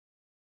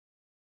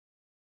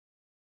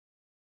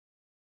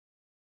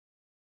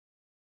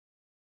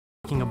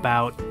talking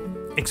about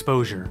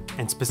exposure,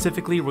 and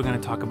specifically we're going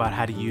to talk about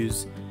how to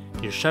use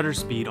your shutter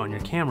speed on your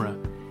camera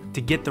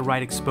to get the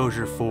right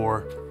exposure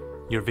for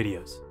your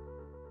videos.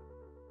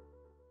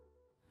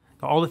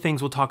 All the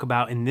things we'll talk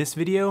about in this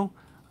video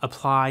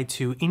apply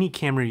to any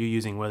camera you're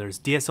using, whether it's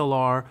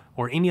DSLR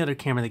or any other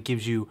camera that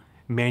gives you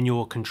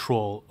manual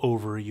control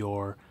over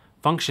your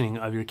functioning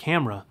of your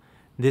camera.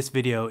 This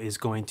video is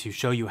going to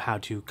show you how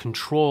to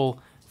control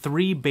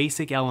 3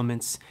 basic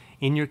elements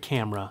in your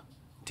camera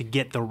to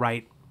get the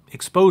right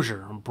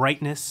exposure,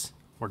 brightness,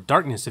 or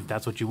darkness if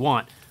that's what you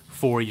want,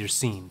 for your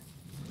scene.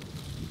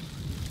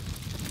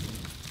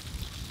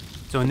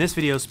 So in this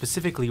video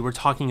specifically, we're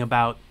talking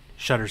about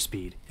shutter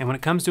speed. And when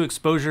it comes to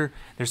exposure,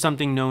 there's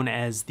something known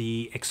as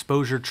the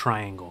exposure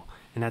triangle.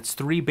 And that's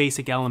 3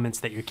 basic elements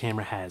that your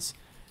camera has: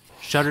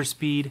 shutter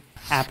speed,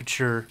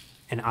 aperture,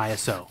 and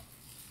ISO.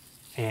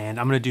 And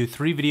I'm going to do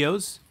 3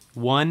 videos,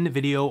 1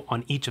 video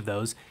on each of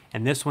those,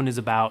 and this one is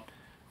about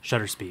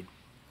shutter speed.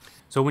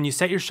 So when you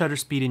set your shutter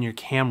speed in your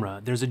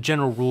camera, there's a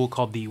general rule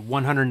called the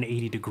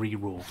 180-degree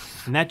rule.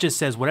 And that just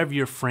says whatever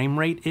your frame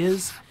rate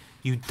is,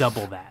 you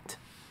double that.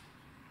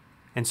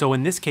 And so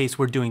in this case,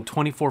 we're doing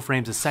 24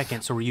 frames a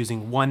second, so we're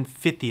using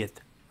 1/50th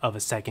of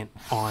a second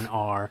on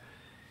our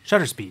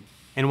shutter speed.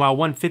 And while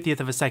 1/50th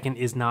of a second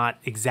is not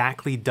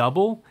exactly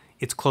double,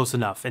 it's close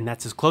enough, and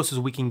that's as close as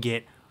we can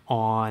get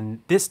on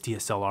this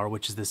DSLR,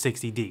 which is the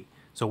 60D.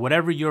 So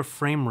whatever your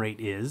frame rate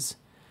is,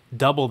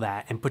 double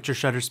that and put your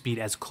shutter speed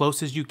as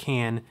close as you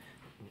can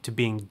to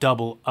being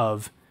double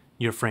of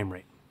your frame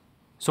rate.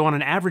 So on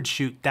an average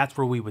shoot, that's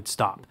where we would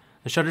stop.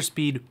 The shutter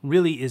speed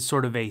really is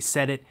sort of a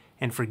set it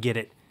and forget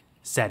it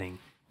setting.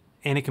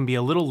 And it can be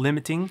a little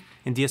limiting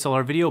in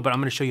DSLR video, but I'm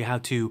going to show you how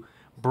to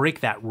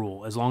break that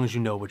rule as long as you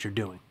know what you're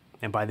doing.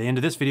 And by the end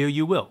of this video,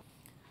 you will.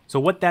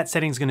 So what that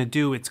setting is going to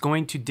do, it's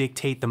going to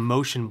dictate the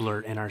motion blur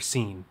in our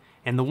scene.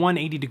 And the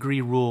 180-degree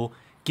rule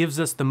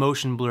gives us the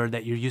motion blur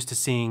that you're used to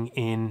seeing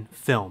in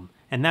film.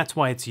 And that's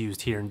why it's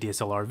used here in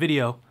DSLR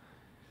video,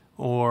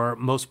 or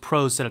most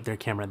pros set up their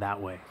camera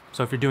that way.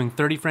 So if you're doing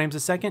 30 frames a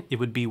second, it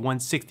would be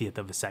 1/60th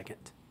of a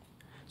second.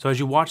 So as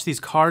you watch these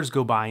cars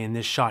go by in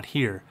this shot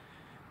here,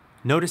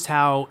 notice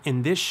how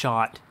in this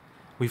shot,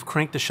 we've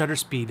cranked the shutter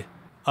speed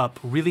up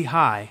really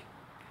high,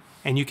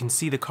 and you can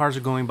see the cars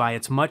are going by.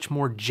 It's much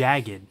more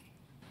jagged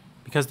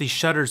because these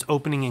shutters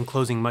opening and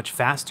closing much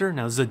faster.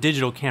 Now this is a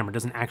digital camera, it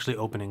doesn't actually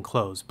open and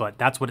close, but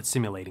that's what it's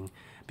simulating.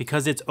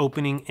 Because it's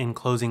opening and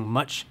closing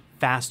much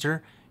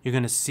faster, you're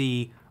gonna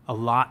see a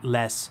lot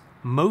less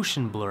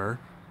motion blur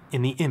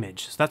in the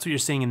image. So that's what you're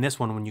seeing in this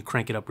one when you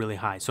crank it up really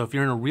high. So if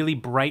you're in a really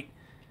bright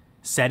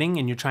setting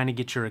and you're trying to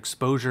get your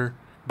exposure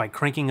by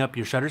cranking up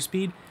your shutter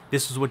speed,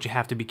 this is what you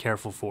have to be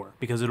careful for,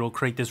 because it'll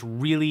create this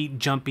really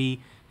jumpy,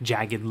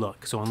 jagged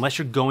look. So unless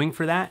you're going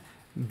for that,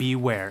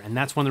 beware. And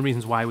that's one of the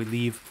reasons why we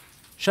leave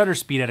shutter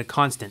speed at a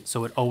constant,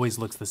 so it always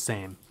looks the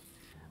same.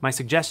 My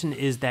suggestion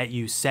is that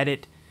you set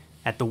it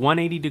at the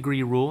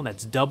 180-degree rule,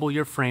 that's double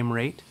your frame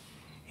rate,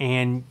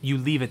 and you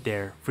leave it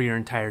there for your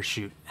entire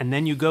shoot. And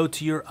then you go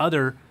to your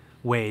other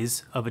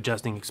ways of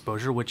adjusting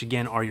exposure, which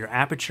again are your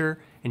aperture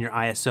and your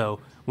ISO,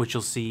 which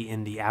you'll see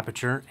in the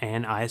aperture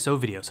and ISO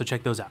video, so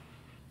check those out.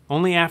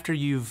 Only after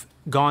you've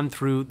gone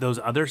through those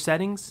other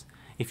settings,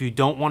 if you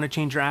don't want to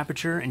change your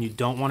aperture and you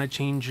don't want to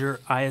change your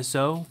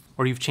ISO,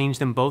 or you've changed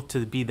them both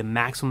to be the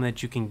maximum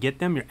that you can get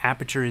them, your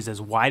aperture is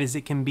as wide as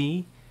it can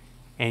be,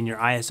 and your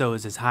ISO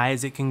is as high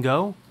as it can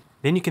go,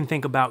 then you can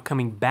think about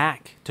coming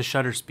back to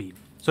shutter speed.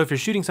 So if you're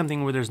shooting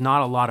something where there's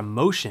not a lot of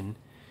motion,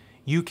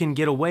 you can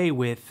get away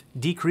with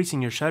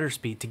decreasing your shutter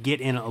speed to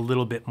get in a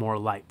little bit more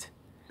light.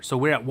 So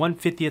we're at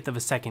 1/50th of a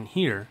second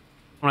here.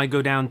 When I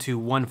go down to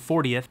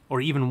 1/40th or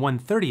even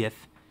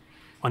 1/30th,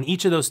 on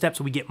each of those steps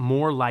we get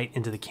more light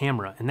into the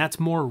camera, and that's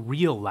more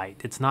real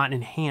light. It's not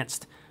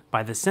enhanced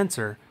by the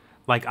sensor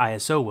like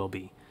ISO will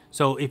be.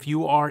 So if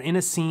you are in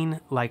a scene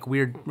like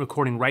we're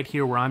recording right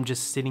here where I'm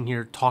just sitting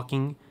here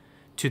talking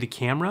to the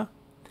camera,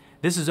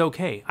 this is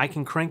okay. I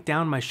can crank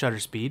down my shutter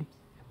speed,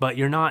 but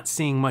you're not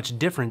seeing much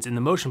difference in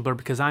the motion blur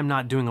because I'm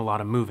not doing a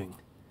lot of moving.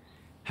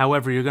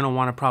 However, you're going to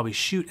want to probably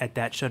shoot at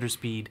that shutter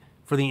speed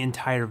for the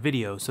entire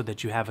video so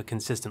that you have a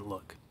consistent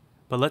look.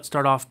 But let's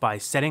start off by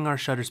setting our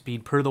shutter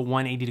speed per the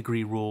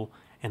 180-degree rule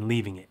and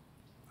leaving it.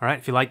 All right,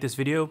 if you like this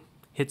video,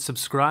 hit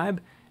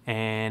subscribe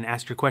and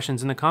ask your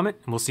questions in the comment,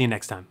 and we'll see you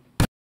next time.